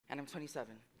and I'm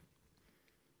 27.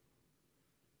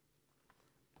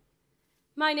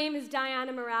 My name is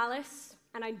Diana Morales,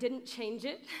 and I didn't change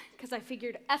it because I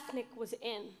figured ethnic was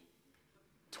in.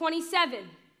 27.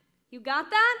 You got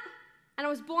that? And I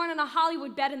was born on a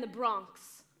Hollywood bed in the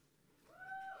Bronx.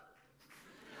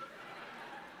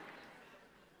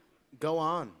 Go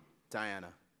on, Diana.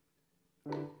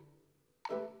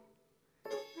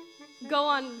 Go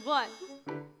on what?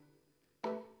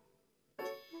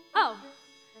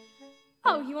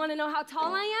 Oh, you want to know how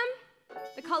tall I am?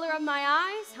 The color of my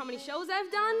eyes? How many shows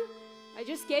I've done? I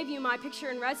just gave you my picture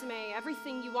and resume.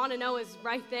 Everything you want to know is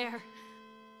right there.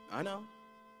 I know.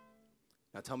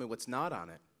 Now tell me what's not on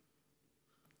it.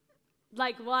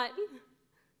 Like what?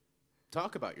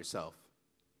 Talk about yourself.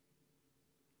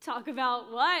 Talk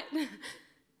about what?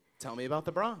 Tell me about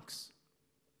the Bronx.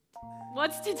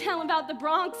 What's to tell about the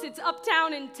Bronx? It's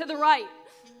uptown and to the right.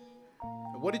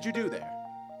 What did you do there?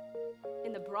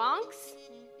 In the Bronx?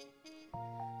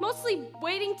 Mostly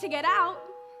waiting to get out.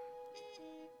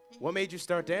 What made you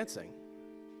start dancing?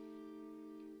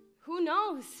 Who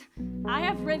knows? I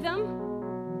have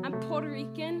rhythm. I'm Puerto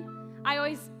Rican. I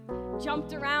always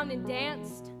jumped around and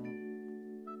danced.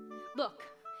 Look,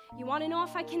 you want to know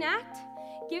if I can act?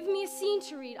 Give me a scene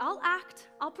to read. I'll act.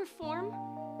 I'll perform.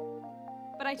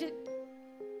 But I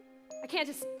can't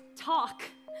just talk.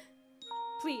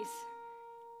 Please.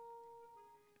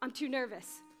 I'm too nervous.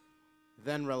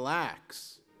 Then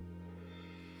relax.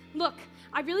 Look,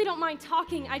 I really don't mind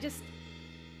talking. I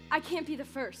can't be the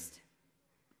first.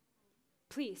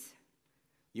 Please.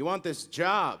 You want this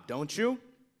job, don't you?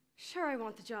 Sure, I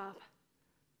want the job.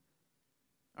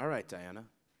 All right, Diana.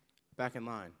 Back in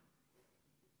line.